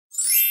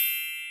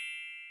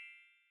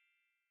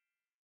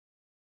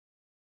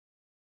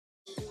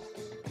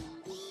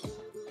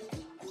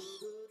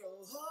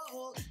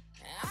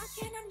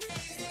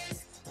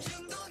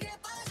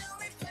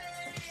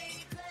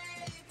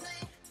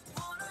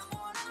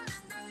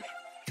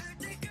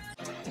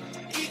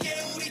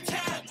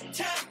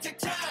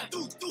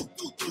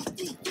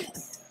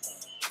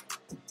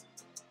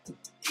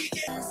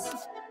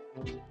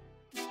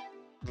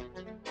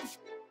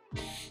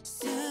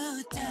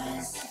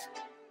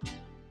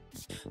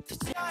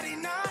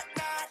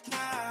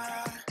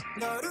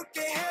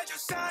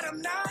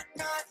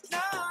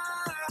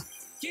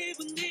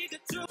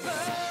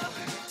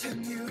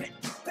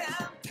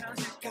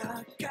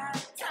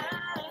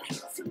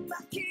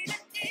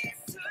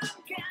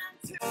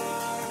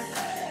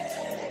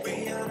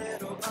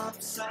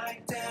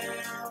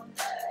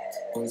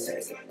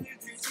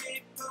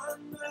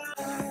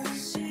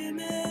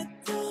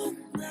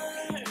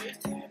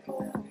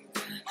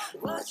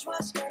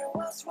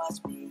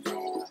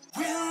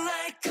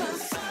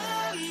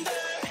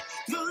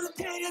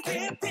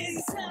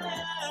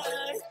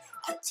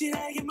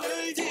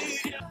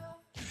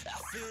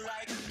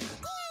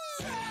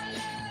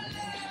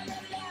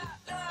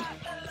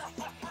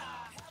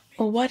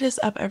What is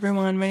up,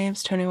 everyone? My name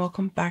is Tony.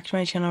 Welcome back to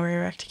my channel where I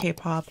react to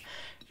K-pop.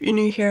 If you're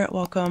new here,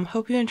 welcome.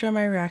 Hope you enjoy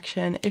my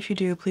reaction. If you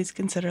do, please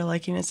consider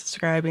liking and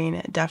subscribing.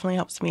 It definitely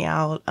helps me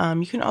out.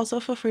 You can also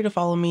feel free to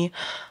follow me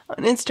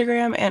on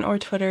Instagram and or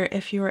Twitter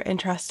if you are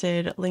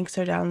interested. Links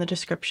are down in the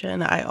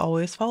description. I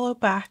always follow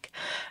back.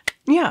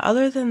 Yeah,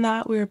 other than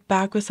that, we're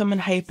back with some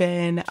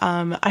ENHYPEN.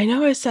 I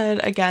know I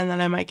said again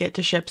that I might get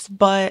to ships,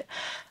 but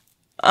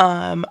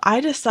I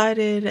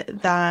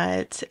decided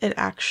that it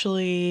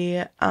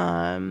actually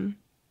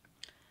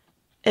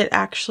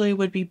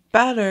would be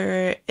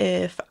better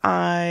if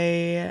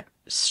I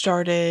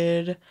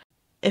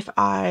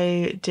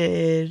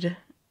did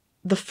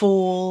the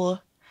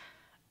full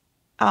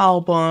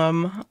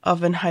album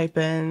of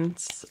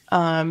ENHYPEN's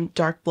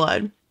Dark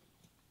Blood.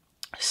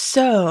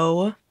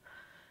 So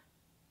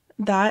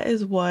that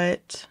is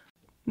what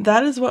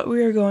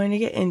we are going to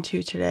get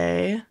into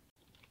today.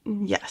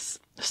 Yes.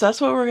 So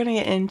that's what we're going to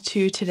get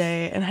into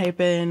today,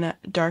 ENHYPEN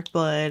Dark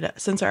Blood.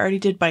 Since I already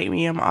did Bite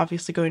Me, I'm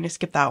obviously going to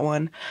skip that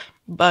one,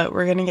 but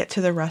we're going to get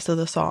to the rest of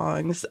the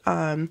songs.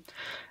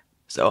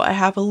 So I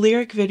have a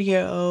lyric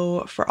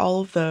video for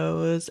all of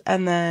those,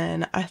 and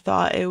then I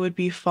thought it would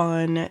be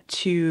fun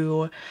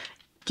to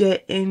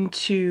get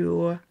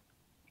into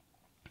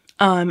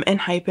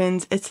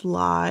ENHYPEN's It's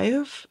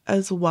Live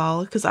as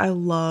well, because I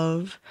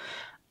love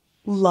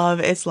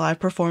its live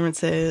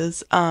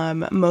performances,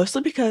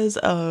 mostly because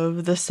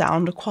of the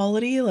sound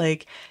quality.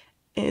 Like,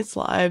 It's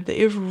Live,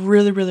 they have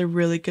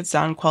really good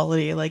sound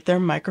quality. Like, their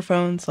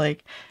microphones,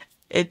 like,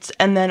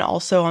 and then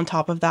also on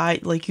top of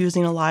that, like,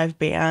 using a live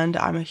band.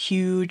 I'm a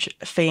huge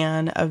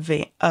fan of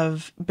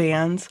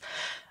bands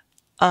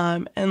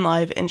and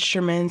live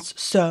instruments,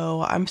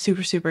 so I'm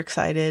super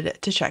excited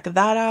to check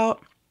that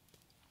out.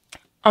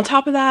 On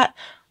top of that,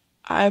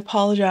 I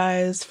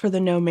apologize for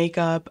the no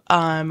makeup.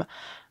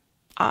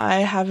 I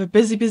have a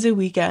busy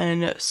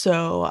weekend,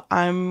 so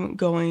I'm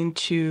going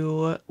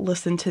to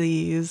listen to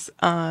these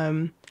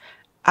as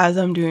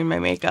I'm doing my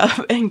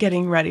makeup and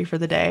getting ready for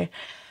the day.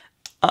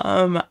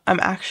 I'm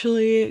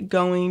actually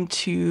going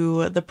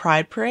to the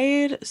Pride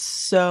Parade,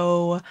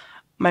 so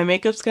my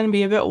makeup's gonna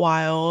be a bit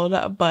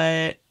wild,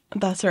 but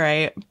that's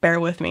alright. Bear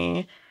with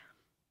me.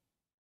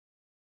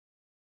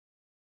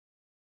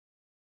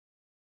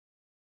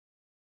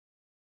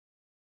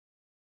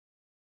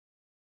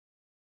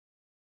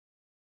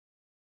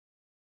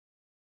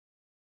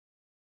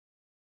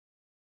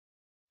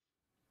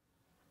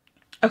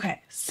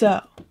 Okay,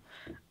 so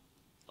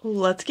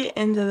let's get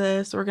into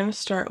this. We're gonna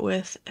start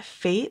with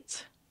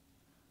Fate,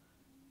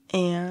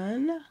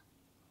 and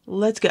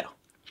let's go.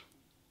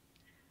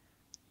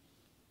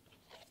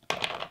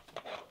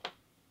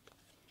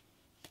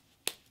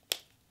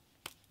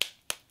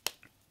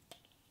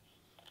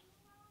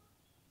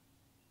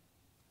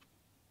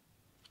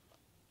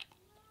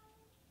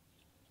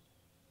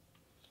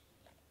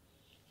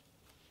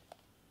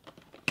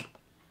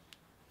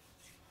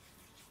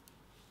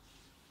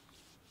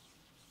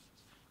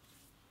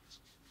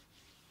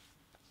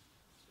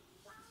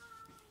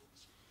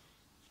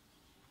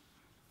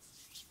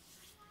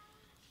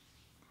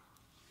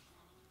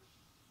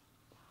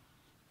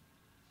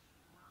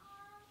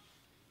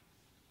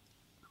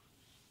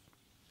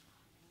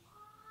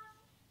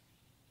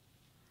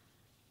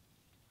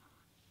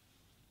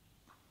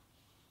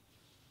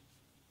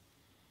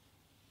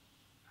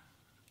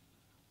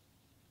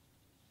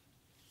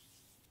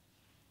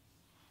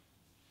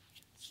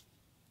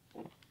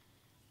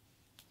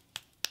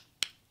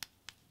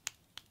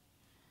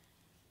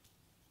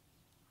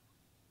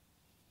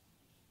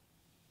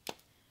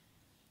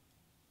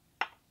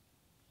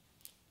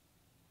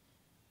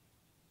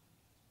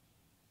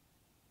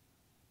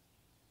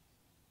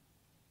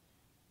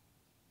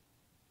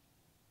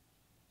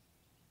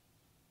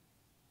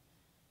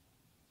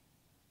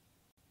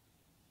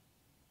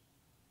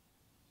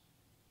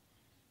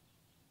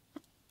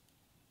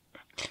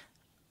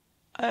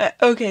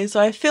 Okay, so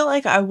I feel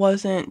like I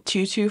wasn't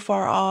too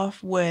far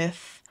off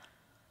with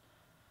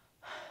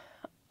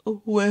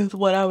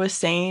what I was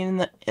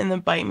saying in the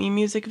Bite Me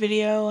music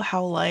video,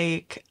 how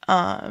like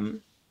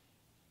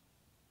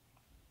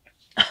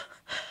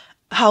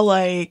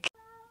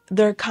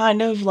they're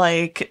kind of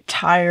like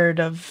tired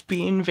of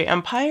being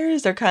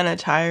vampires. They're kind of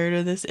tired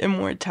of this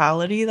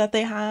immortality that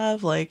they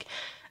have. Like,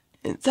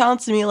 It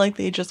sounds to me like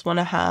they just want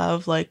to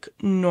have like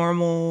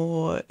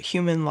normal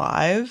human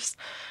lives.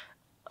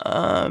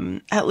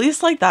 At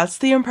least like that's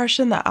the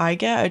impression that I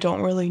get. I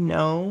don't really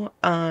know.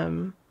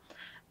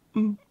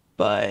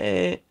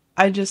 But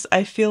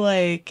I feel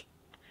like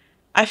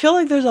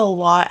there's a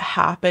lot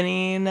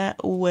happening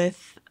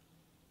with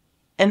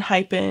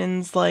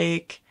ENHYPEN's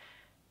like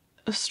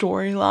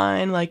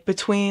storyline, like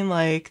between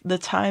like the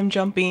time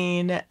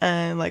jumping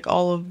and like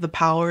all of the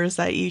powers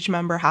that each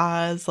member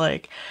has.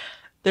 Like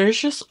there's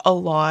just a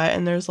lot,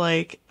 and there's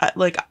like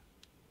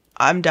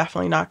I'm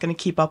definitely not going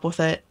to keep up with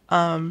it.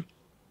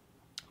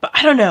 But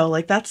I don't know,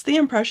 like that's the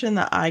impression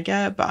that I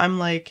get, but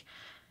I'm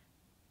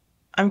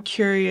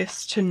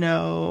curious to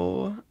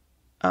know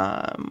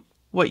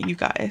what you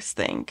guys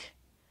think.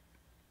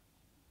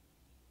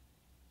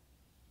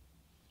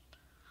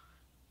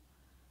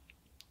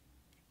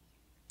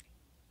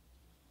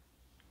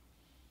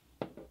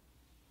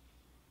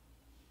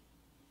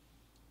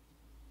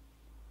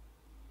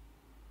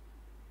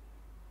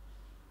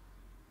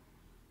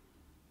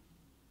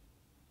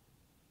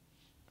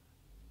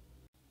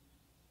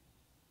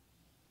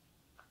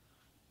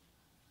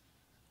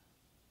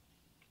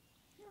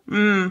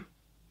 Mm,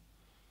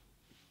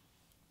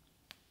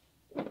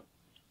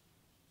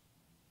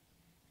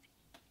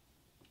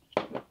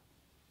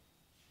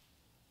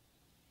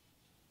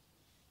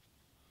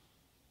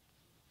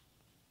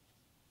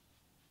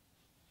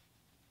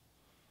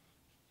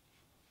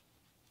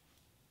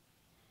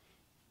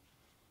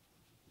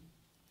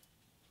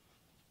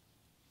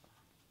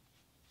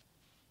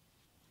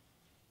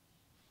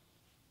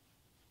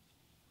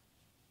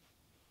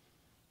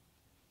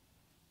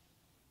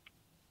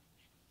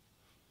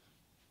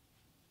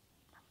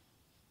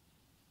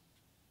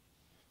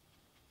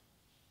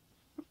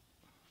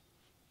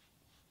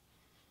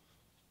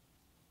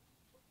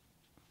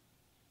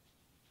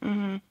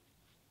 mm.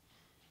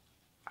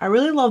 I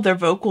really love their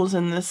vocals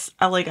in this.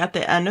 Like at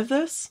the end of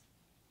this,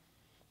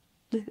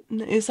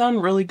 they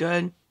sound really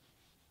good.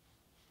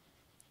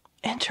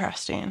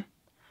 Interesting.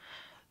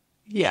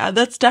 Yeah,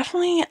 that's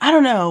definitely, I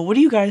don't know. What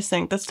do you guys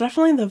think? That's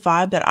definitely the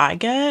vibe that I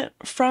get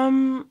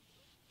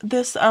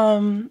this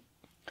from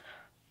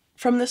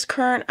this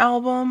current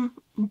album,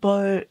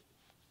 but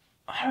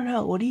I don't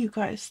know. What do you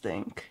guys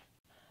think?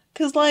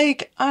 Cuz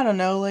like, I don't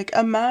know, like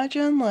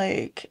imagine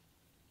like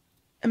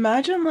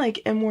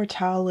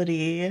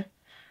immortality.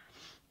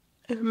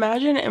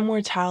 Imagine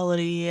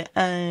immortality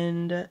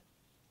and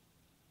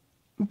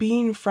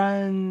being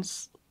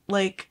friends,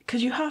 like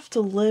cuz you have to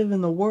live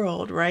in the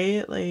world,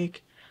 right?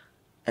 Like,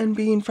 and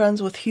being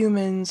friends with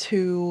humans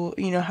who,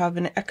 have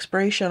an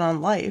expiration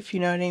on life,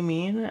 you know what I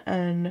mean?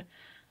 And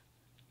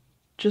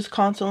just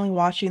constantly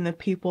watching the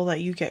people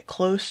that you get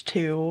close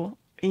to,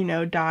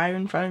 die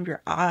in front of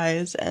your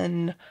eyes,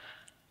 and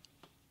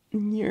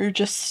you're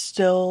just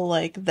still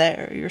like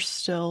there. You're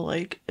still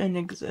like in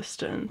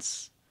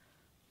existence.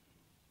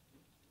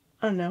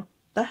 I don't know.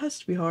 That has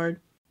to be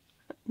hard.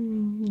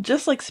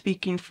 Just like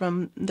speaking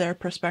from their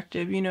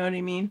perspective, you know what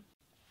I mean?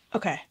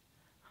 Okay,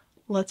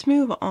 let's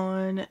move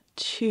on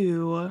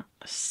to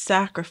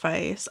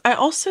Sacrifice. I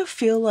also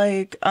feel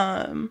like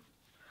I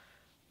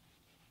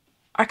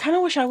kind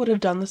of wish I would have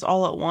done this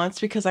all at once,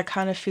 because I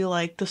kind of feel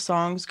like the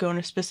songs go in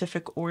a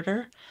specific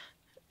order,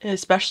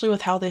 especially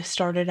with how they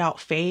started out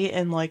Fate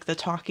and like the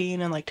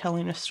talking and like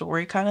telling a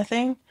story kind of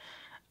thing.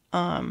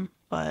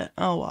 But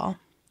oh well.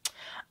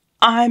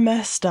 I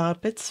messed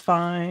up. It's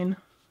fine.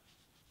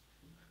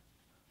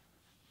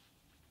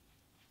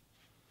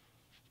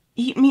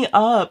 Eat me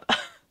up.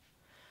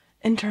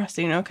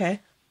 Interesting.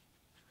 Okay.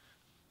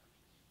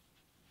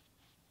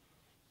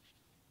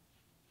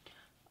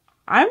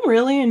 I'm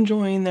really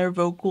enjoying their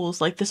vocals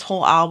like this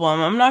whole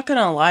album. I'm not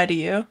gonna lie to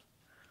you.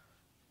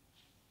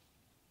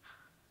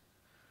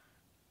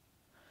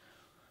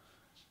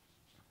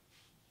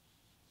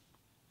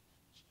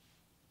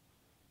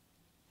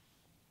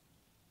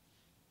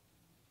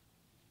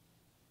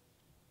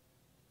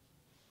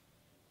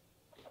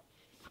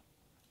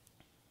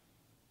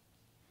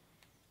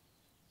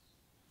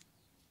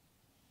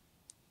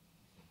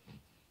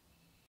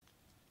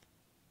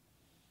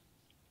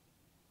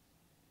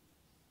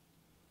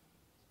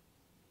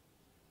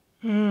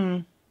 Hmm.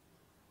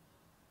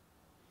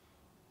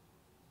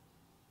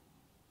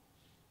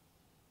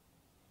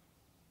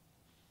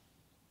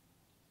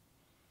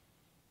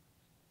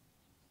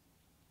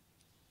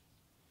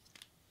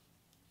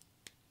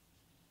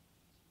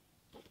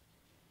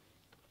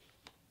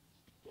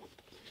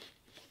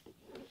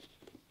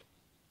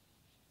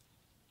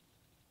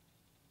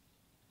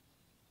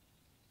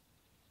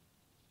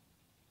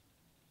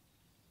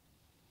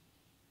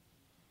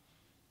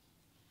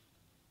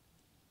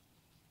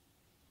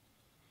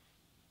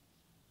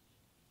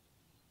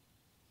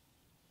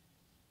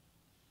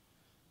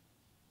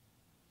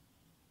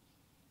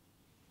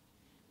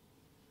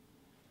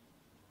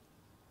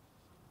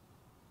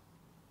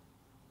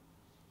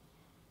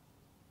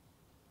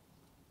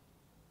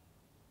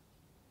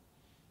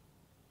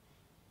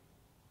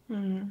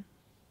 Hmm.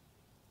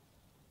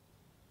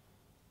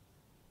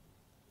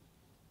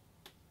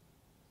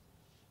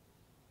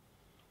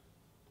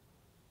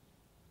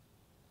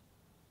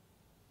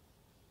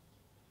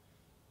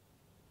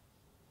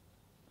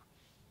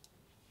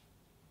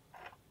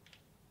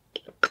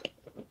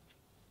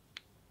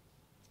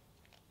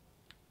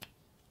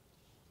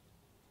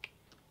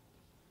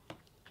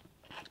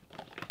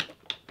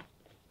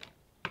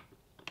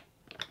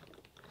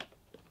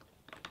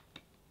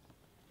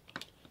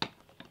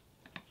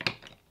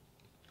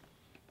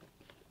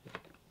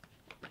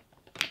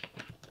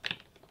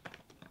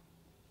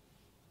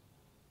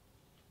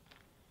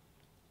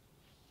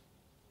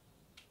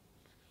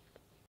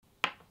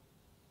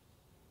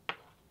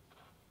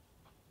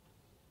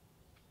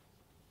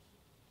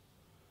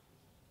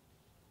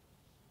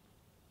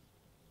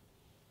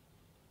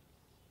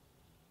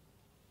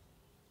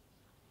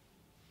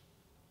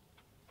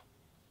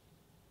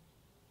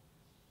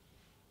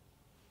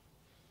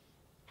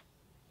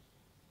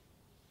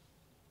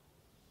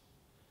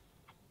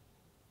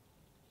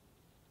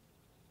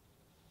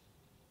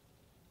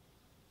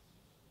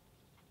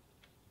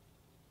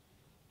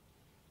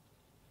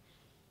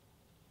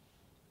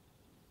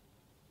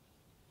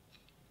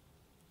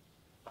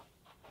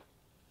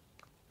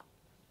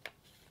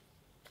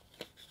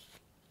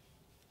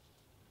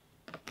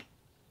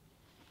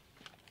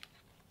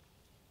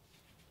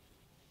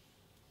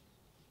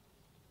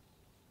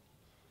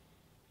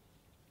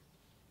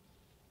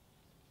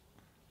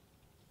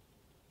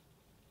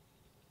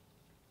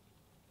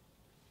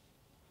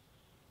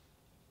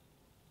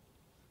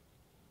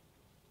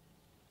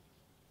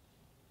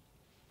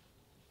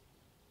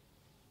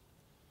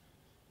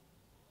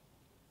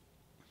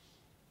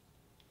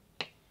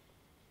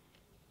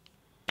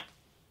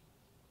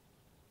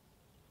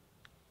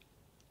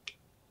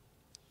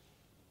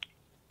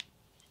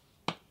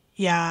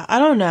 Yeah, I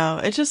don't know.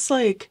 It's just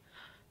like,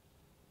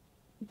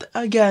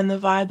 again, the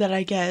vibe that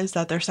I get is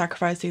that they're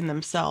sacrificing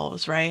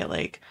themselves, right?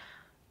 Like,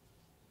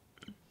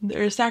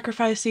 they're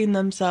sacrificing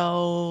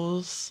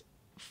themselves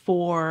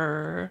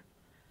for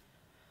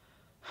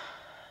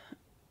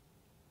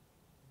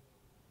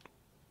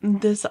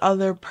this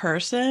other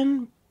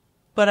person,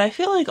 but I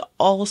feel like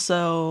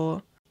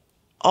also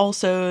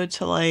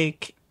to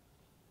like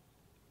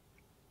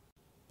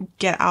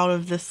get out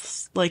of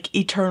this like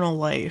eternal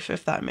life,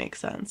 if that makes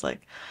sense.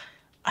 Like,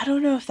 I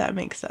don't know if that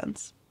makes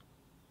sense.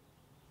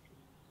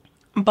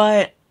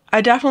 But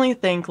I definitely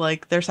think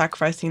like they're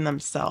sacrificing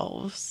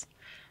themselves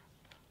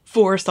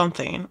for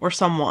something or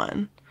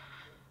someone.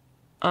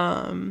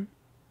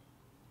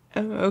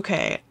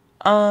 Okay.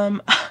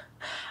 Um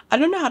I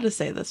don't know how to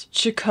say this.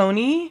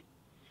 Chaconi?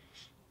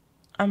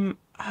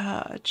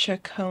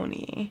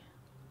 Chaconi.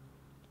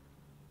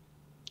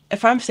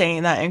 If I'm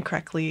saying that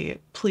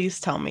incorrectly, please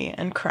tell me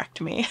and correct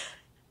me.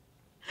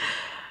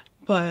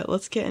 But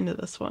let's get into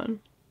this one.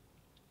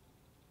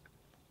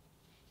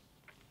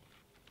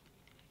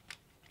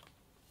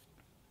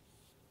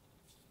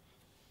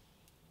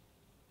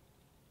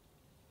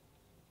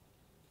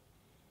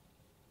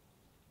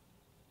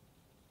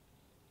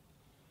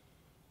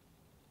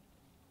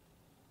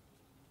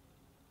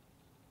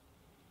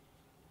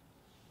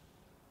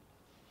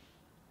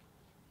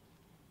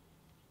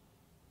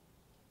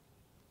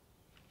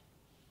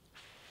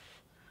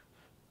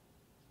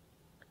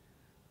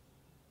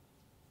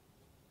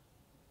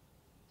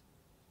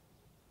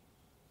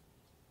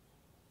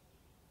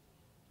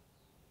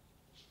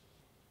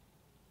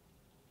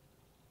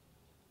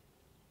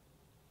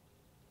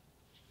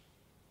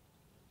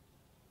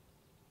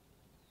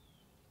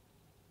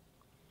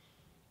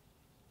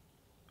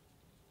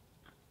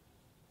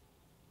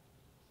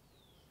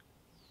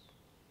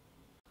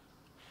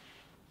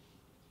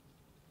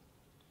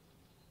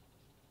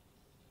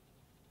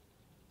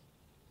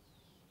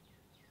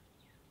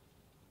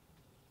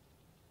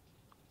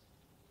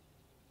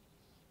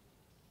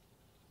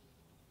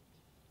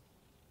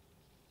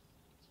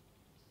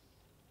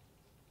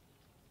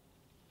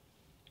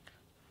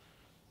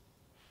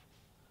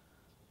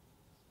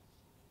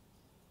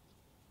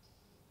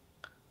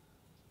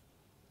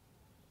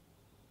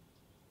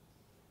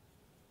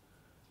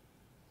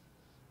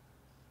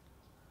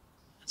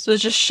 So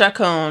it's just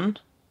Chacon.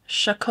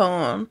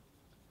 Chacon.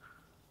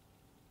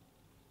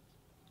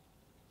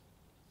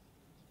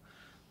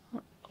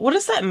 What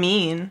does that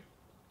mean?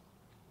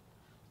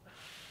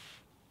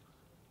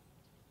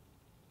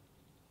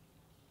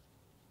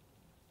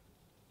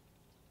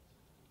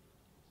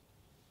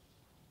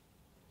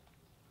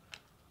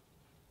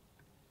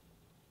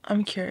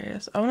 I'm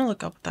curious. I want to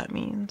look up what that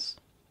means.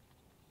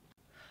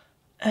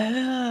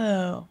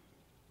 Oh.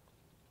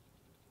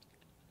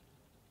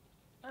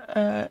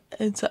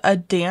 It's a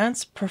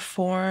dance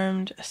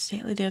performed, a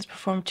stately dance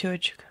performed to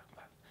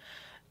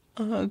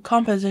a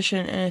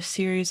composition in a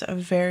series of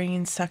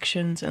varying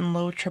sections in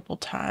low triple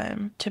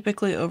time,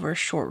 typically over a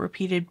short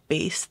repeated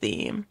bass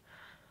theme.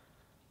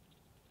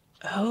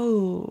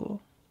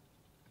 Oh.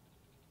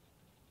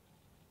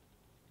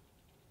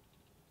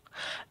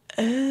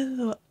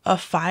 Oh, a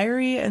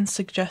fiery and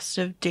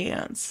suggestive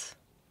dance.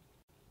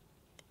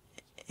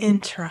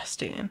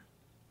 Interesting.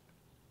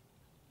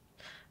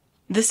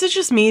 This is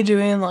just me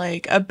doing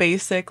like a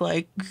basic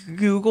like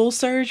Google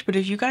search, but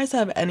if you guys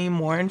have any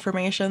more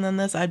information than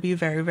this, I'd be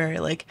very, very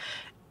like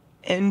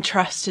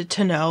interested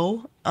to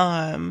know.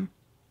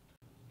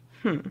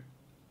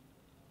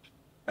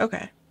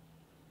 Okay.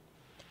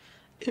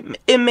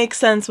 It makes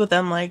sense with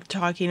them like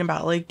talking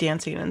about like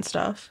dancing and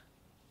stuff.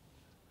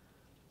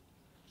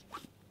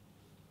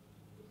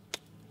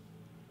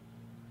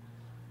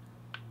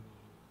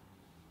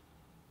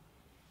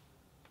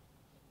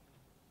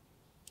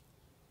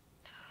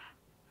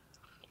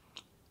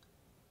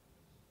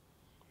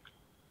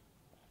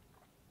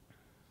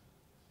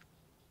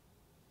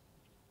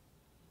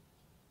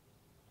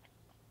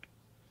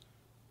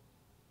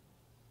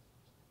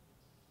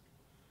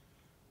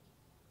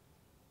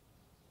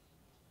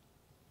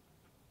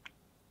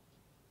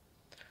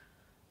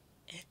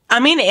 I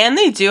mean, and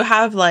they do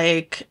have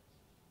like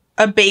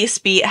a bass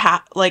beat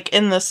like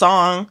in the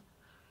song.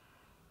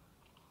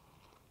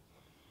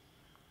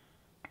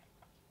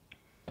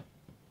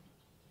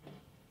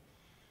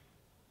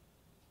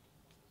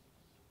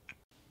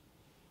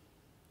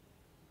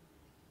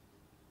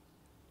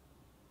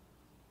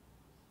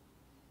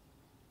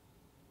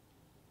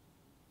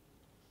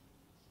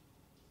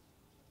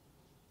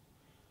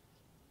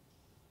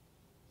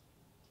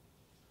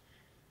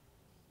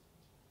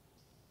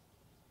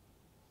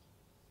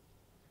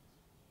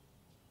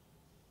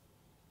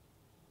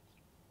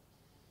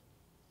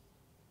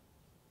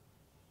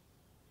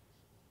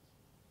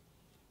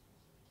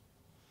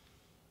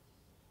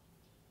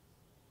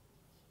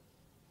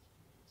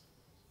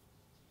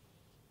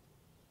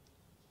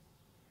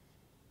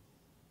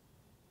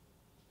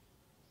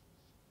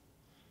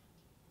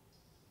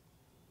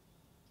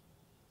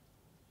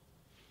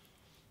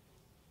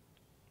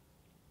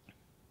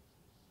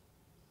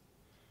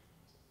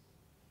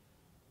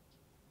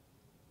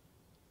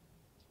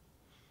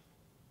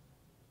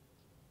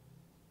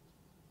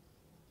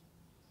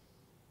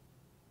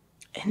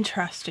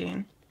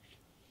 Interesting.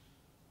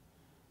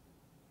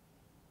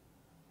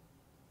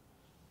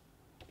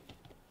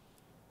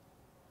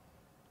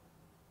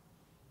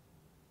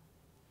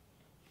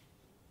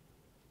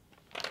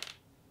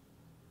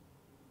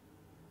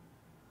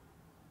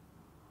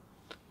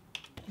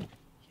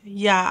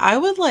 Yeah, I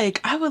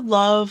would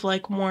love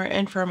like more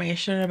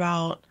information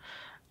about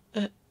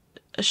uh,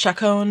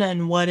 Shakon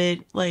and what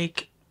it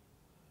like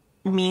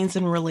means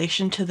in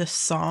relation to the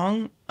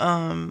song.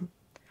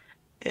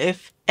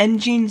 If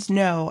engines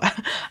know,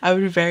 I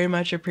would very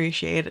much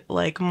appreciate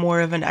like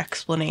more of an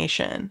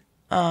explanation.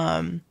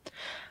 Um,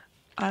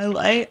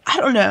 I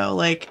don't know,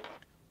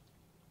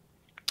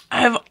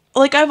 I've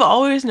I've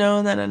always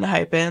known that in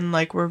Hypen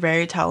like were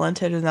very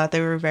talented and that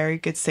they were very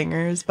good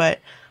singers, but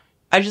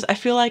I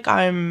feel like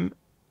I'm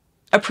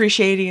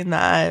appreciating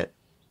that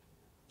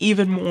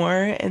even more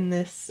in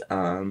this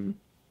album.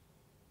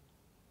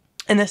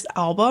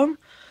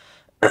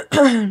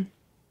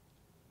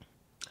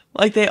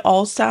 Like they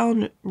all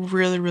sound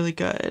really really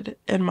good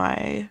in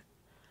my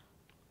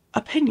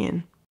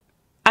opinion.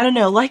 I don't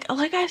know, like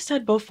I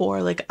said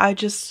before,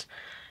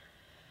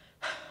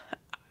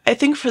 I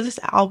think for this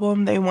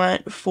album they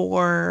went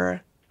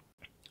for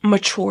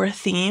mature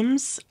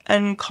themes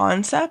and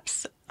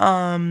concepts.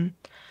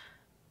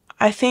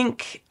 I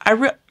think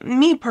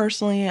me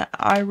personally,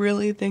 I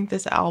really think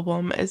this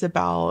album is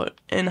about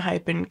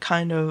ENHYPEN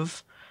kind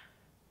of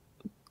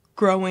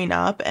growing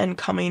up and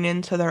coming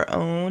into their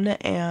own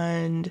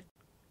and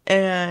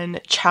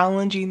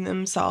challenging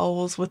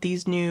themselves with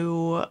these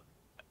new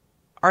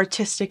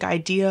artistic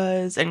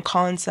ideas and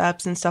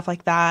concepts and stuff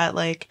like that.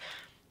 Like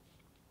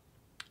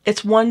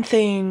it's one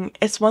thing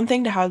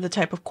to have the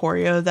type of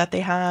choreo that they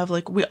have.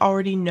 Like we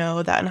already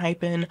know that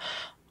ENHYPEN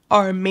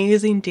are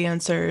amazing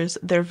dancers.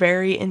 They're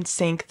very in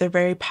sync, they're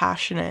very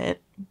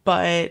passionate,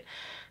 but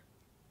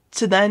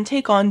to then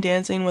take on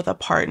dancing with a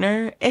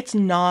partner, it's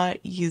not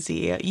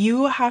easy.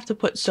 You have to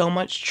put so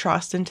much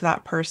trust into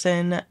that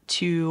person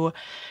to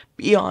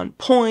be on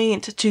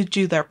point, to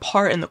do their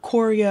part in the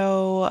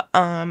choreo.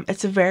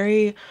 It's a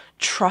very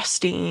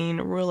trusting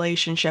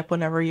relationship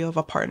whenever you have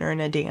a partner in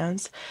a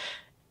dance.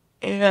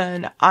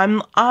 And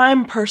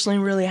I'm personally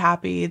really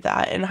happy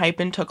that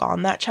ENHYPEN took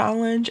on that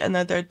challenge and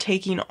that they're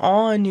taking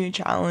on new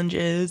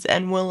challenges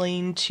and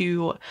willing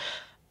to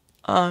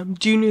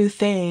do new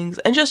things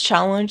and just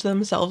challenge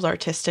themselves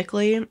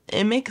artistically.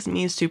 It makes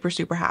me super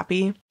super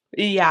happy.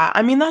 Yeah,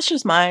 I mean that's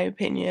just my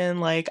opinion.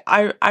 Like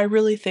I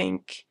really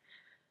think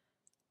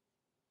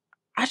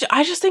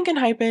I just think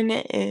ENHYPEN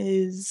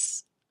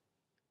is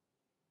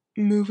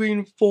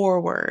moving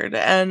forward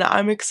and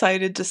I'm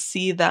excited to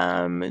see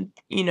them,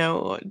 you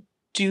know,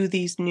 do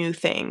these new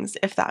things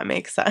if that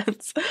makes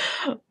sense.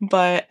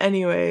 But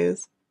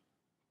anyways,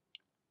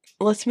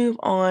 let's move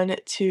on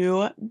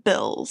to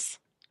bills.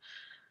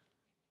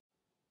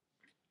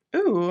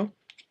 Ooh.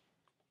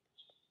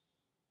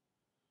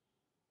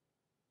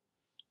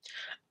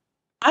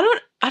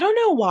 I don't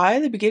know why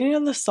the beginning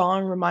of the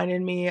song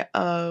reminded me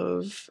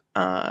of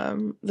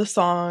the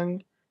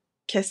song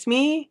Kiss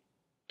Me.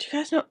 Do you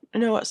guys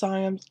know what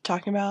song I'm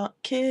talking about?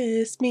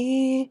 Kiss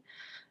me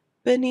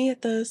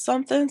beneath the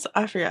somethings.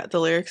 I forgot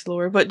the lyrics of the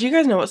word, but do you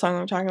guys know what song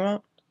I'm talking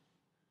about?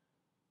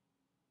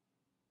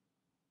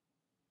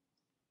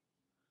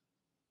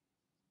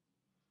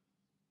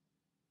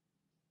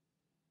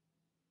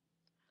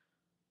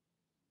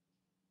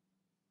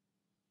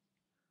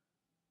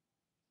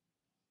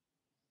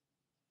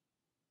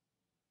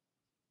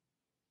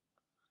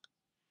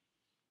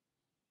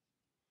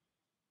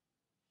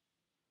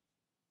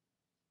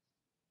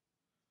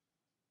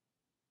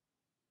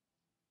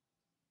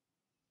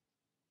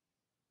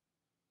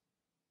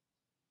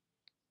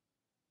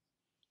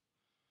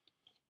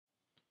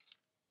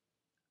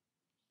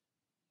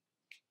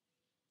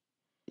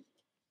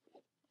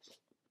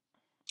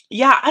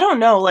 Yeah, I don't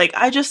know. Like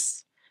I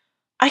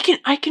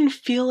can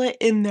feel it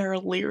in their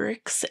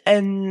lyrics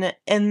and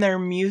in their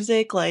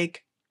music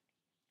like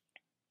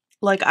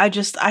I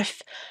just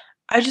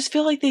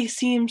feel like they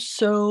seem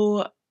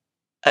so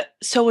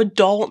so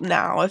adult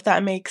now if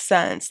that makes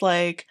sense.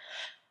 Like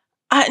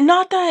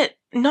not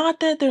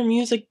that their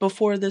music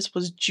before this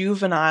was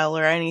juvenile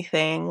or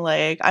anything.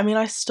 Like I mean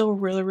I still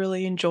really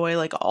really enjoy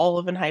like all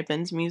of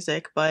ENHYPEN's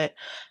music, but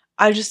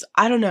I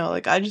don't know,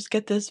 like I just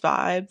get this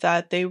vibe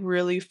that they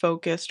really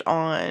focused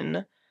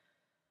on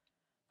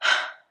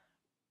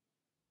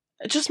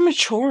just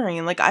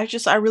maturing. Like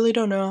I really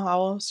don't know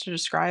how else to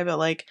describe it.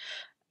 Like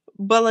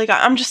but like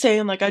I'm just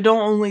saying like I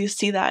don't only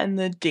see that in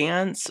the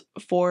dance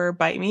for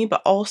Bite Me,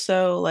 but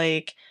also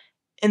like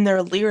in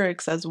their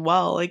lyrics as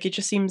well. Like it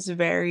just seems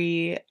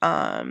very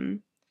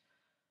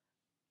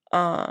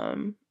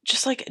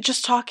just like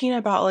just talking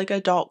about like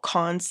adult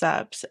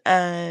concepts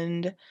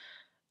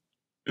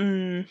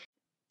mm,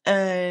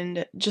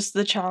 and just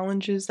the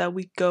challenges that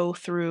we go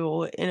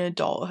through in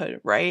adulthood,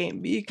 right?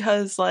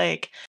 Because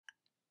like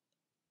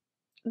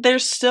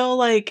there's still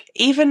like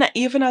even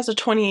as a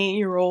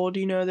 28-year-old,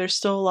 you know, there's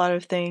still a lot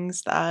of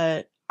things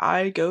that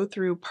I go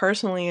through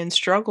personally and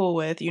struggle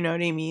with, you know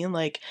what I mean?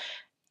 Like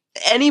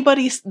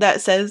Anybody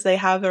that says they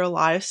have their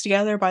lives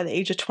together by the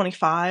age of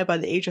 25, by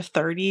the age of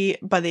 30,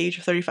 by the age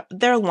of 35,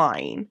 they're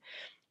lying.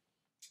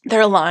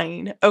 They're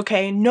lying,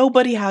 okay?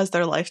 Nobody has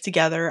their life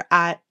together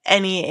at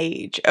any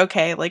age,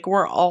 okay? Like,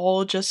 we're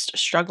all just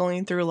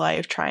struggling through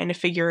life, trying to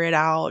figure it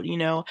out,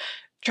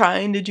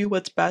 trying to do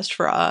what's best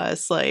for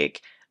us.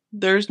 Like,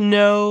 there's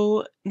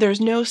no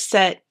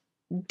set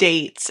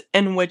dates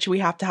in which we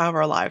have to have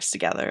our lives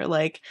together.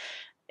 Like,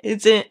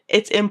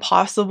 it's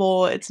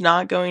impossible. It's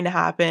not going to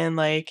happen.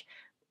 Like,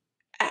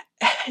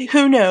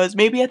 who knows?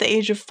 Maybe at the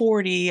age of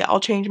 40, I'll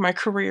change my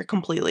career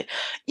completely.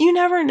 You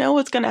never know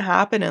what's going to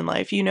happen in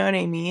life. You know what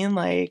I mean?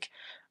 Like,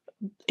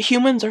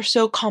 humans are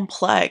so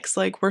complex.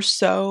 Like, we're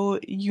so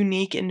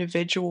unique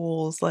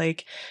individuals.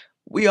 Like,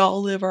 we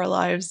all live our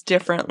lives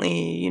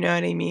differently. You know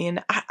what I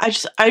mean?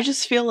 I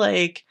just feel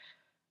like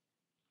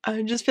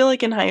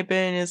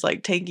ENHYPEN is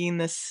like taking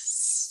this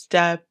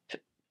step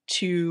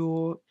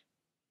to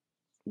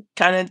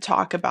kind of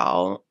talk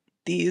about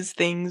these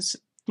things,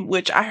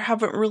 which I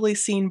haven't really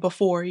seen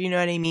before. You know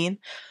what I mean?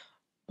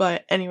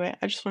 But anyway,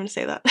 I just want to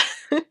say that.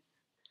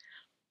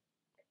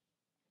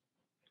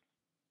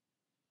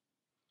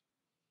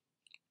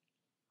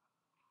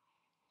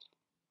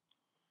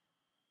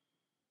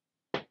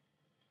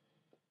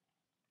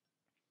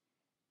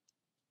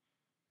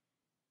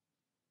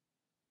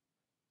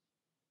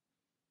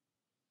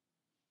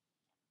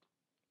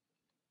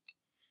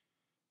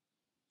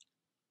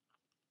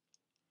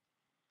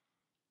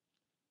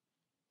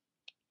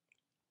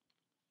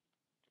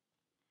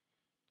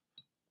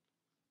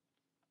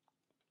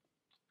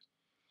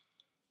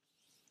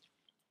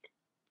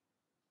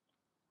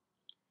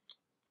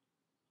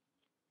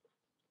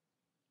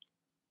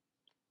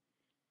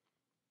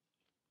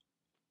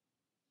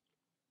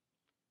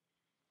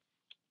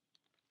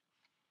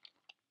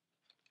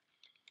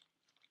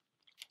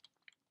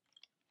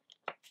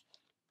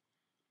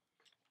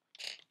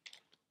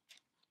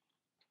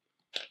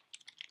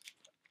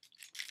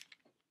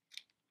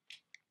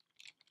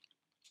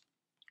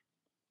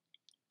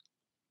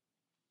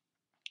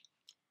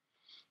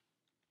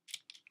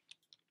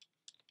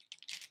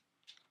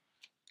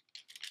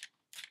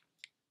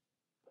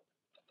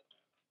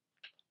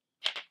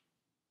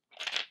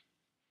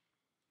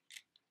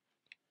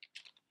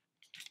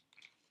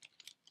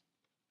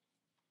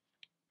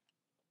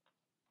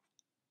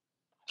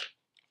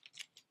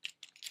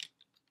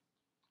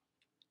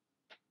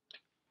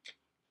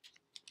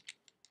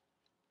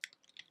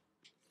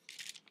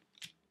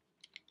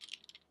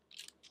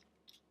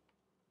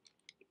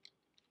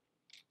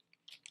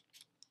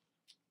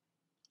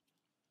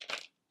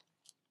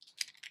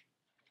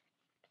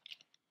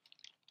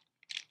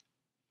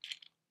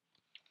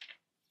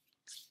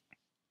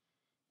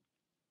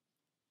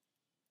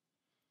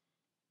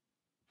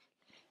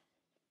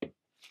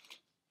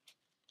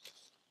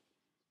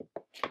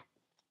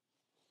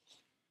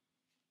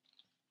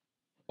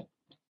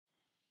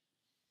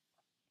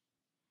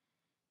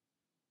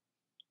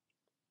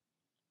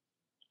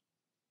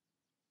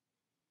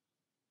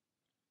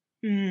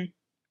 Mm,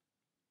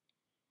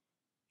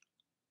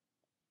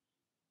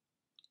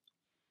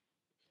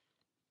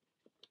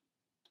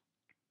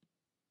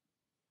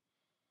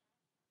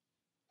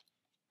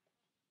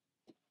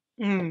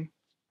 mm.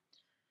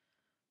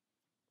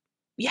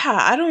 Yeah,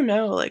 I don't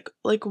know.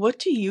 Like what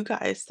do you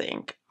guys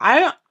think?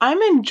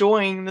 I'm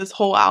enjoying this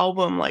whole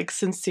album like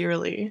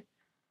sincerely.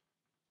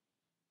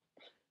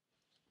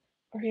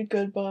 Are you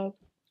good, Bob?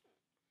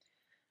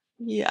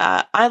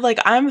 Yeah,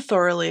 I'm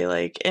thoroughly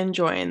like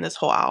enjoying this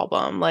whole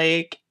album.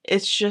 Like,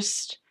 it's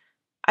just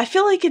I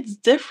feel like it's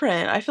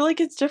different. I feel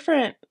like it's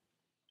different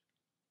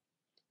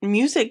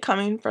music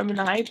coming from an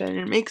hype, and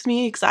it makes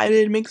me excited,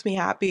 it makes me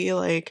happy.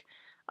 Like,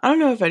 I don't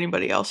know if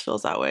anybody else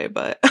feels that way,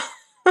 but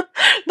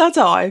that's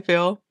how I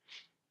feel.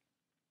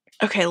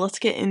 Okay, let's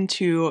get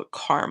into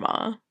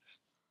Karma.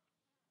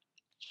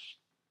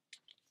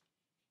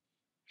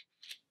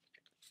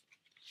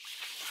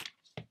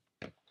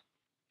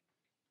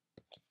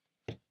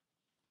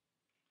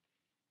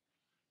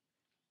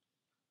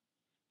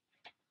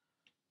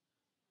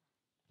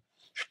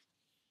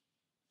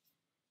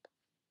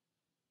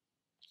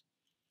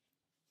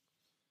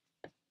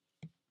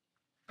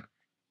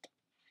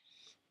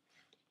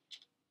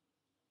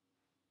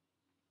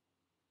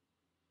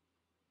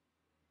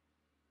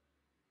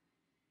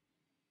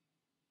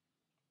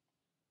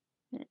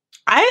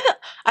 I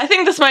I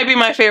think this might be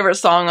my favorite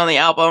song on the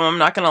album, I'm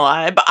not gonna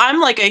lie. But I'm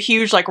like a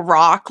huge like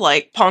rock,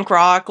 like punk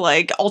rock,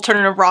 like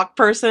alternative rock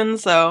person,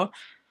 so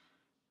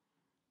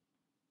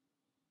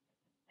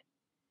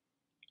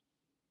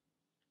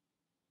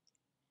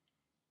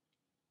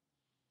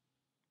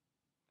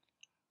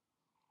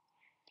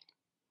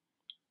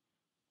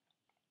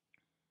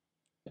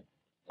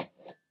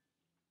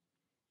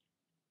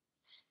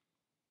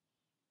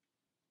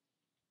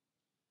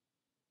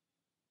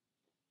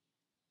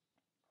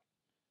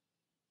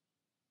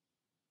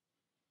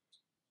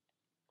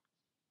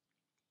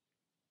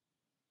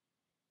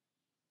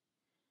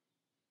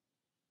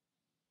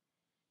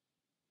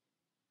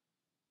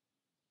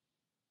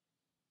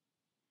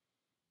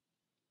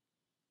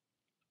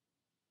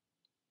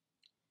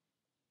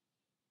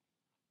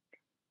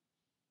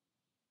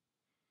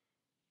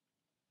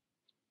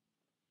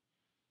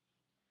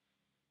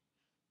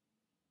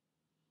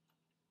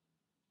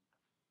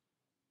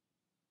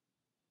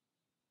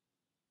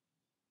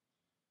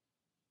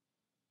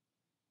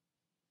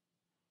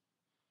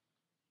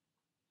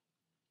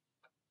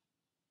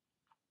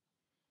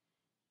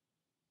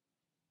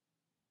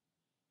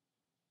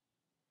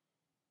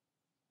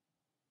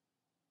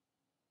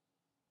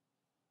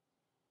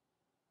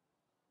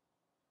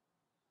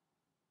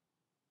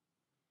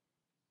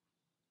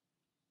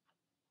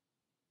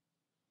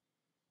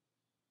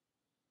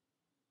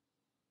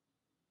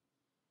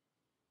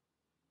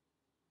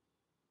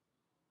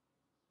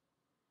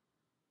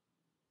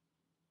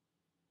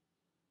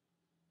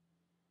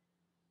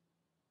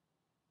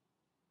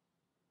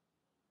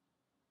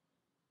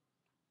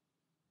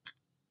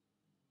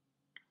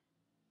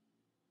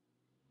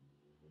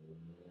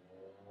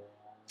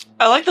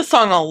I like the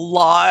song a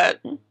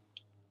lot.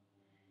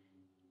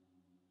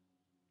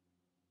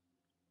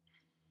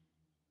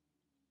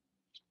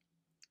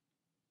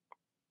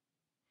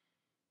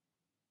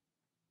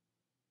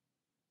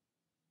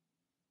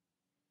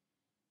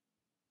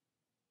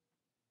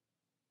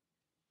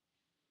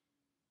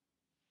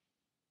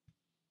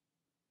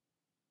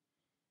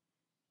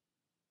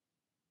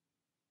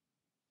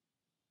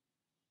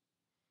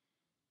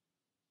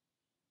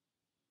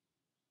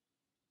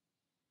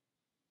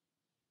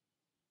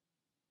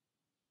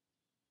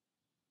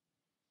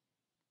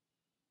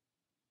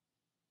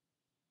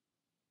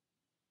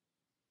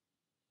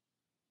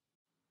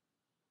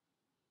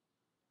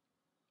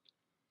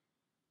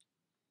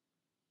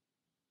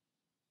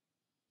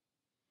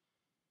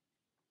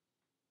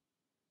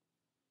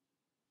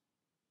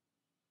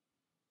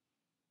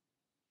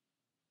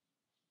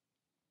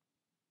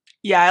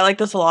 Yeah, I like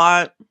this a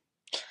lot.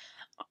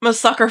 I'm a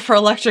sucker for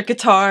electric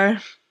guitar.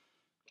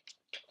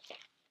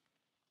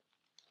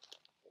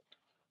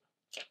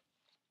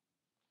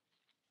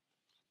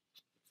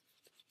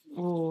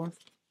 Ooh.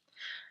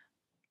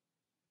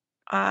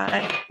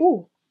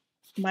 Ooh,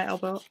 my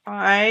elbow.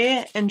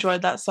 I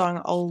enjoyed that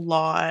song a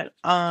lot.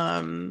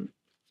 I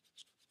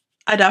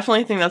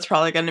definitely think that's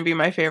probably going to be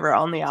my favorite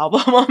on the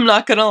album. I'm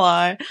not gonna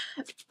lie.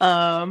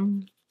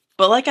 Um,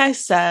 but like I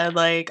said,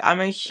 like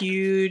I'm a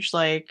huge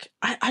like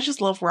I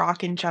just love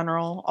rock in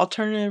general,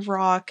 alternative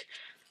rock,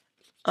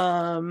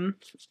 um,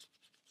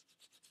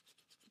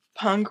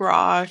 punk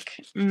rock,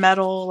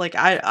 metal. Like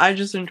I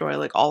just enjoy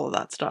like all of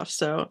that stuff.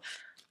 So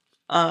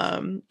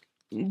um,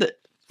 the,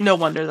 no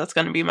wonder that's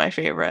going to be my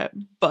favorite.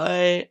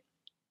 But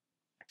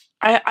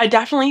I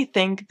definitely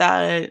think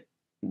that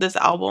this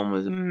album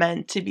was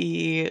meant to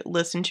be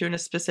listened to in a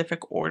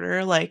specific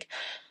order. Like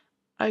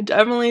I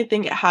definitely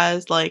think it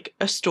has like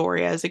a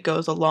story as it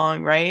goes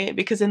along, right?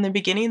 Because in the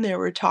beginning they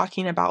were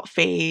talking about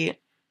fate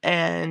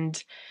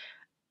and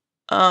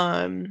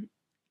um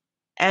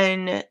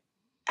and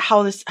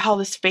how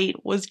this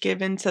fate was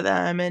given to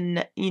them,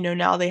 and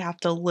now they have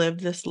to live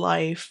this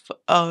life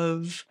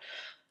of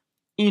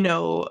you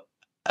know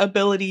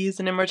abilities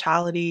and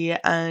immortality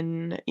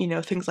and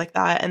things like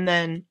that. And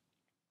then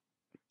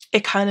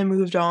it kind of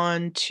moved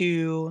on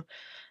to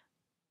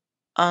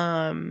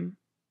um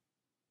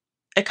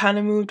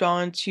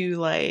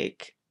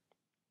like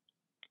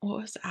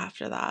what was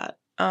after that?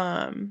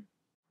 And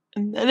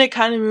then it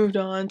kind of moved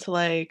on to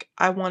like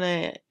I want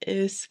to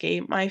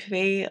escape my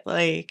fate,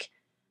 like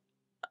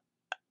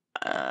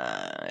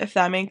if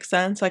that makes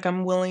sense. Like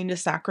I'm willing to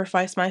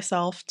sacrifice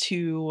myself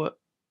to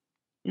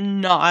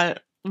not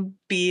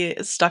be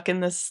stuck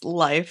in this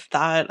life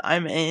that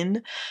I'm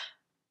in.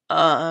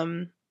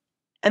 Um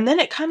and then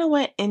it kind of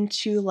went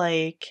into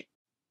like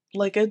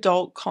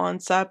adult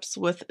concepts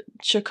with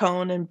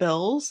Chacon and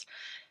Bills.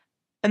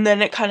 And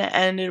then it kind of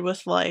ended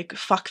with like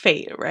fuck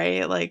fate,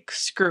 right? Like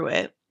screw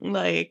it.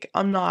 Like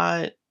I'm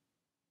not,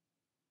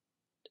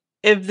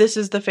 if this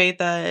is the fate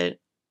that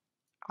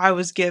I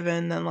was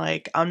given, then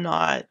like I'm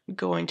not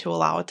going to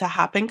allow it to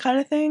happen kind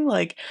of thing.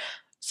 Like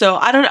so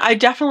I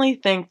definitely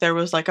think there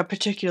was like a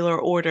particular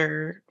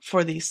order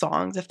for these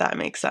songs, if that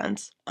makes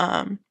sense.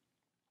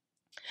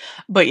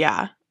 But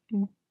yeah,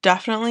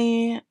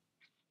 definitely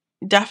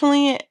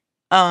definitely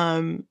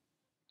um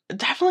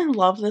definitely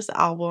love this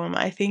album.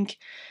 I think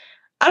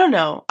I don't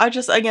know. I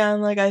just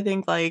again like I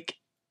think like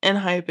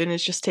ENHYPEN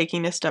is just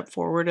taking a step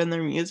forward in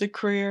their music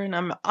career,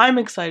 and I'm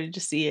excited to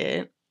see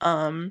it.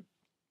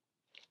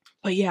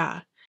 But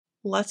yeah,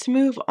 let's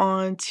move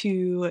on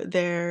to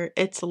their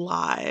It's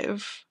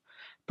Live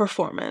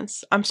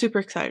performance. I'm super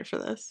excited for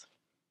this.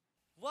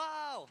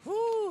 Wow!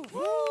 Woo!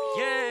 Woo!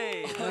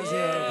 Yay!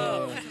 안녕하세요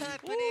여러분.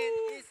 happening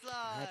is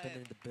ENHYPEN in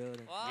live. the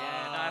building.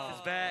 Yeah, knife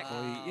is back.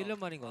 거의 1년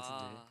만인 것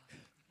같은데.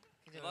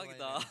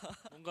 대박이다.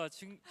 뭔가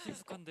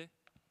친숙한데?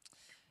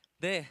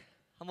 네,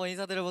 한번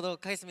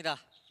인사드려보도록 하겠습니다.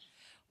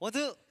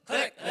 원투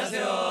네,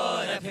 안녕하세요,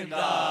 ENHYPEN입니다.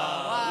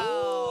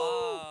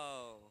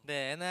 와우.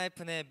 네,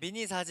 엔하이픈의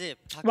미니 4집.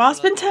 Wow,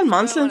 it's been 10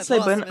 months since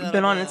they've 돌아왔습니다,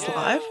 been on 여러분. It's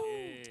Live.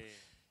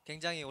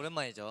 굉장히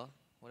오랜만이죠.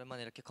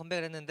 오랜만에 이렇게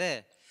컴백을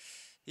했는데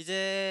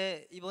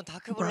이제 이번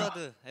다크 Bro,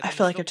 블러드 I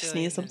feel like I just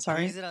sneezed. I'm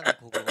sorry. 브리즈라는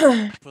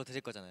곡을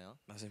불러드릴 거잖아요.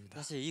 맞습니다.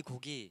 사실 이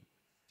곡이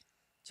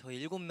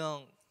저희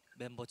 7명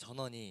멤버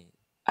전원이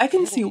I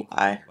can see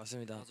why.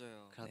 맞습니다.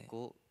 맞아요.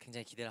 그래갖고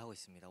굉장히 기대를 하고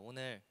있습니다.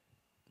 오늘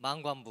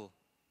망관부.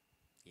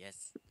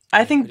 Yes.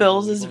 I think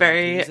Bills is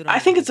I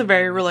think it's a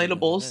very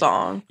relatable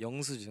song.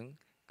 영수증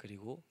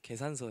그리고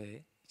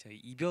계산서에 저희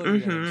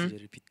이별이라는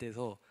주제를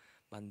빗대서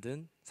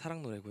만든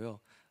사랑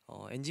노래고요.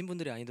 엔진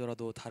분들이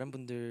아니더라도 다른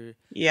분들,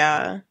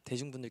 Yeah.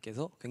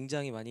 대중분들께서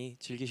굉장히 많이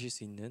즐기실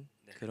수 있는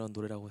그런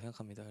노래라고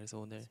생각합니다. 그래서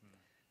오늘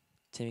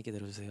재밌게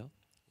들어주세요.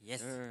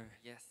 Yes.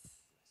 Yes.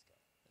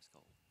 Let's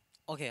go.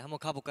 오케이, 한번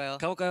가볼까요?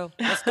 가볼까요?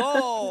 Let's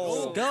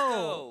go. Let's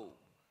go.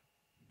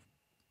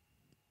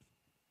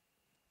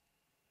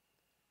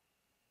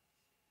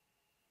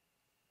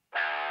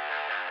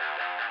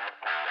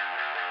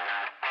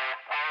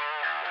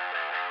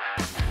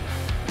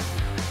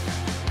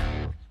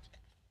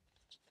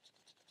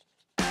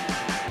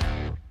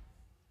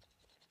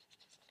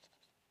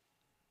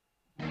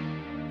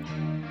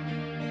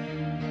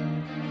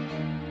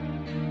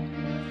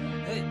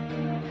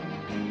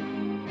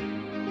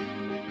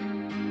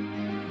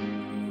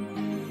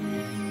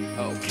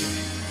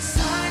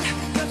 Sign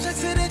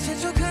갑작스레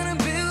재촉하는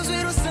bills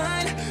위로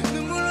sign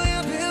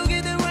눈물로야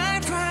배우게 된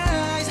right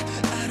price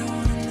I don't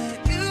wanna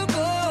let you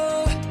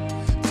go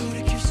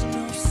돌이킬 순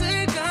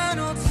없을까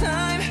no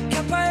time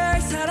갚아야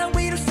할 사랑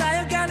위로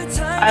쌓여가는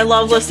time I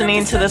love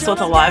listening to this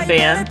with a live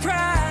band.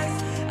 I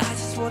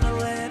just wanna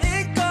let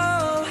it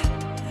go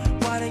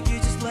Why don't you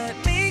just let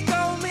me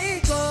go me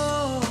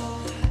go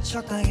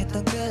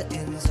적당했던 그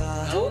인사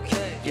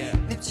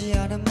밉지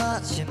않은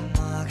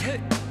마지막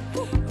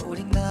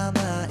우린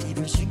남아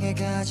이별 중에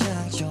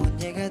가장 좋은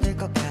예가 될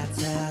것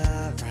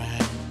같아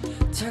right.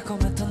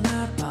 달콤했던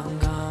날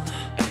밤감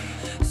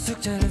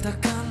숙제를 다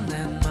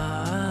끝낸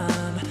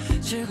마음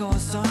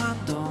즐거웠어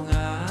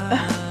한동안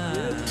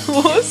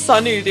What was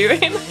Sunny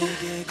doing?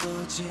 내게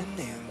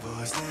고집낸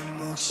voice 내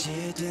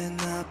몫이 된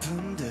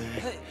아픔들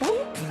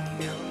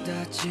분명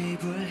다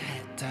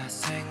지불했다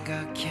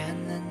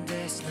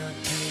생각했는데 it's not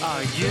true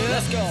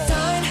Let's go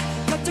Sign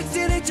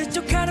갑작스레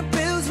재촉하는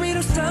bills 위로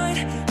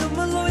sign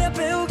눈물로야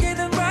배우게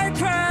된 right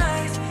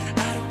price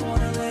I don't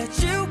wanna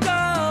let you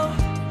go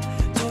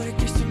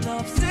돌이킬 순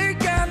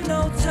없을까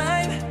no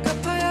time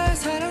갚아야 할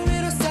사랑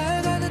위로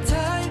쌓여가는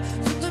time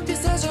점점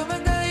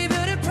비싸져만 다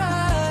이별의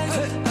price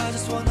I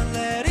just wanna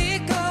let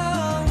it go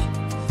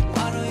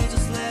Why don't you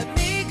just let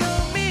me go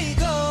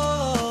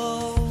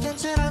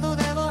연체라도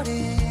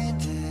돼버린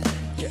듯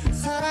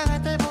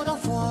사랑할 때보다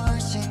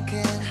훨씬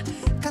큰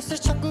값을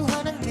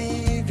청구하는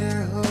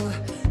이별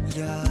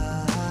후야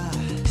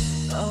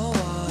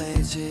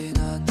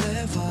어워해지는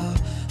내밤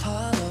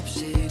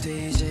한없이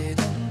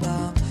뒤지는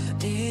밤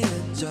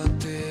잃은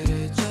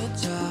적들을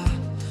쫓아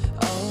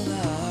all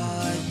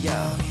night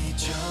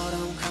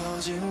양이처럼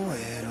커진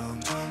외로움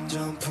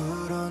점점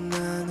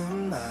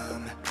불어나는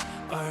맘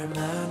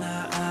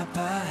얼마나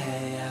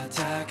아파해야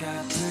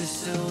다가둘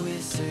수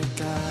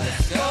있을까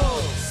Let's go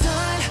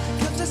Sign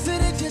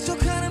갑작스레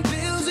재촉하는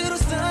bills 위로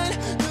sign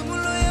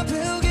눈물로야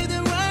배우게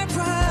된 right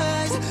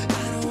price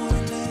I don't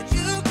wanna let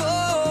you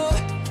go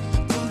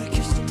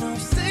돌이킬 순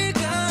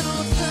없을까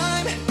no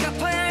time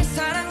갚아야 할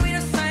사랑 위로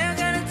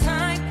쌓여가는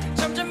time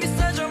점점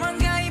비싸져만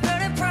가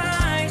이별의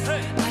price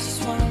I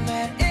just wanna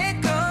let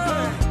it go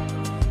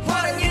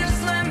Why don't you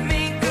just let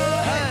me go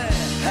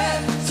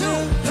Had to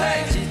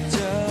pay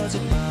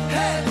찢어진 마음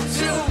Had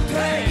to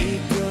pay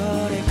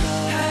이별의 값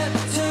Had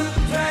to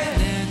pay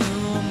내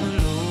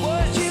눈물로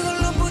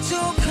이걸로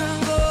부족한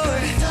걸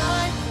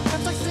Time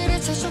갑작스레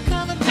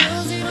재촉하는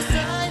bills 위로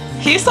sign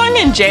His song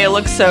in J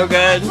looks so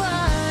good.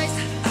 I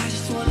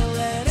just wanna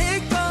let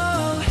it go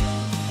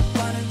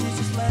Why don't you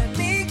just let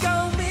me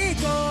go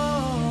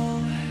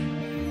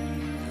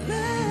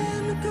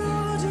Let me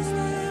go, just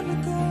let me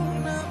go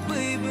now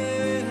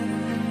baby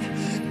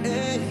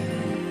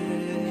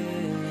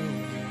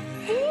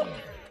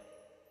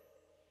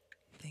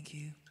Thank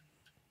you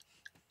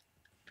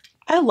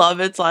I love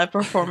its live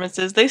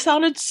performances. They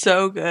sounded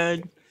so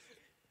good.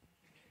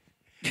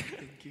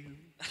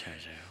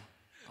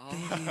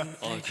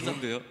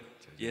 좋은데요?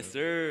 Yes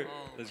sir.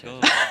 Let's go.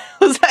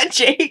 Was that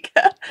Jake?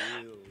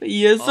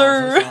 Yes,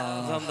 sir.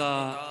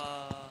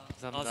 감사합니다.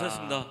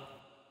 수고하셨습니다.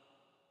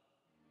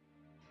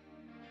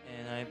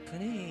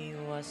 엔하이픈이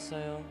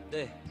왔어요.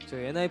 네,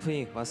 저희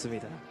엔하이픈이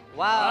왔습니다.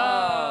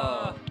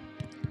 와우.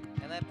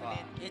 엔하이픈인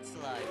It's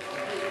Live.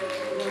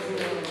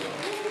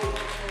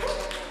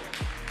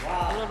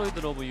 폴라로이드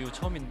러브 이후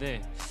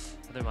처음인데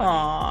다들 많이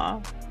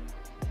Aw.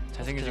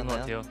 잘생겨진 것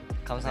같아요.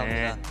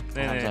 감사합니다.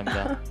 네.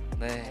 감사합니다.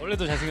 네.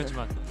 원래도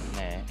잘생겼지만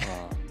네.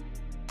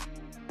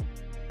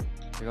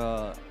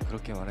 제가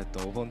그렇게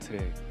말했던 5번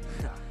트랙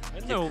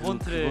맨날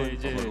 5번 트랙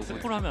이제 그건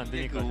스포를 하면 안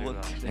되니까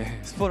제가. 네,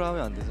 스포를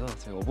하면 안 돼서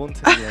제가 5번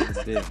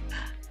트랙이었는데 네,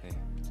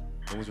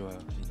 너무 좋아요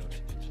이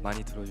노래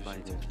많이 들어주시고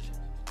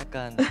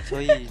약간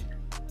저희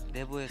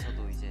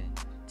내부에서도 이제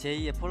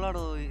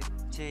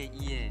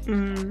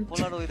제2의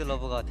폴라로이드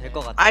러브가 될 것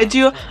같아요. I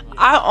do.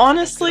 I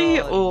honestly,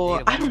 그런 oh,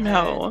 얘기를 I don't 많이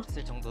know.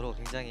 했을 정도로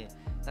굉장히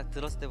딱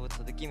들었을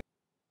때부터 느낌이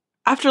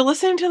After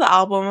listening to the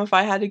album, if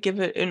I had to give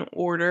it an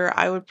order,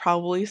 I would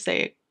probably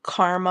say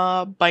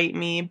Karma, Bite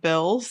Me,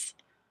 Bills.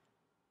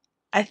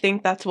 I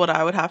think that's what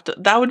I would have to.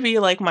 That would be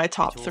like my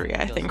top three,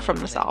 I think, from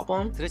this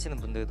album. 들으시는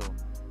분들도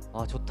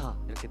아 좋다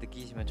이렇게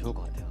느끼시면 좋을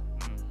것 같아요.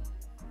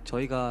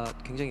 저희가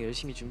굉장히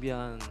열심히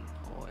준비한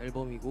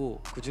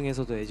앨범이고 그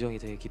중에서도 애정이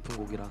되게 깊은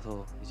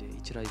곡이라서 이제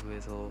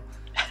이치라이브에서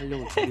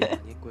하려고 준비를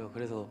많이 했고요.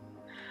 그래서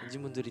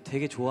엔진분들이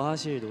되게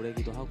좋아하실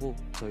노래기도 하고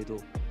저희도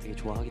되게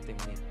좋아하기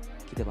때문에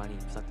기대 많이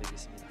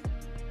부탁드리겠습니다.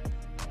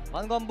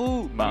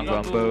 만관부.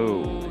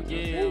 만관부.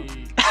 예.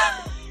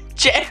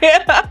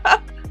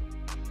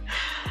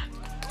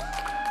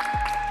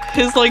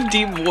 His like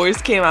deep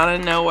voice came out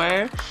of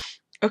nowhere.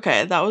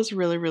 Okay, that was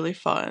really, really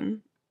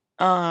fun.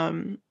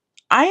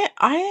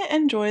 I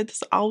enjoyed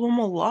this album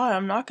a lot.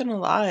 I'm not gonna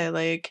lie.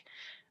 Like,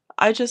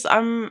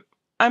 I'm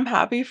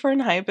happy for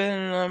ENHYPEN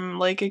and I'm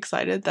like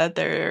excited that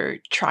they're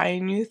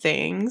trying new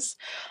things.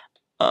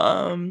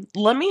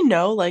 Let me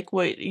know like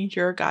what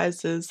your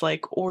guys's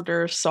like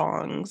order of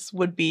songs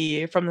would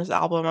be from this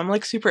album. I'm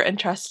like super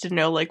interested to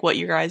know like what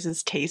your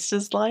guys's taste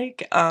is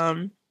like.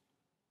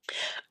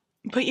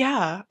 But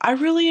yeah, I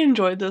really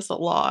enjoyed this a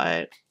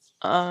lot.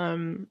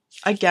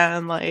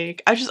 Again,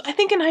 like I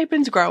think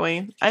ENHYPEN's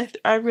growing.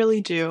 I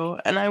really do,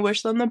 and I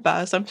wish them the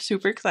best. I'm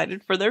super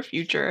excited for their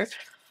future.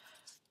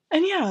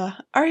 And yeah,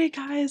 all right,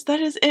 guys, that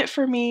is it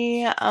for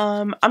me.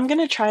 I'm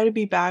gonna try to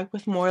be back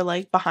with more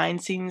like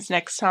behind scenes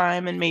next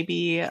time, and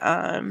maybe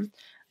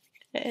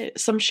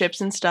some ships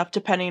and stuff,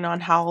 depending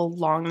on how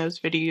long those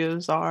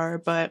videos are.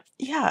 But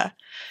yeah,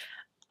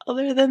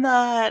 other than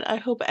that, I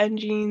hope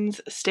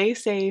engines stay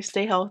safe,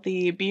 stay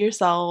healthy, be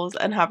yourselves,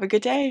 and have a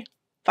good day.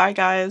 Bye,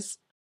 guys.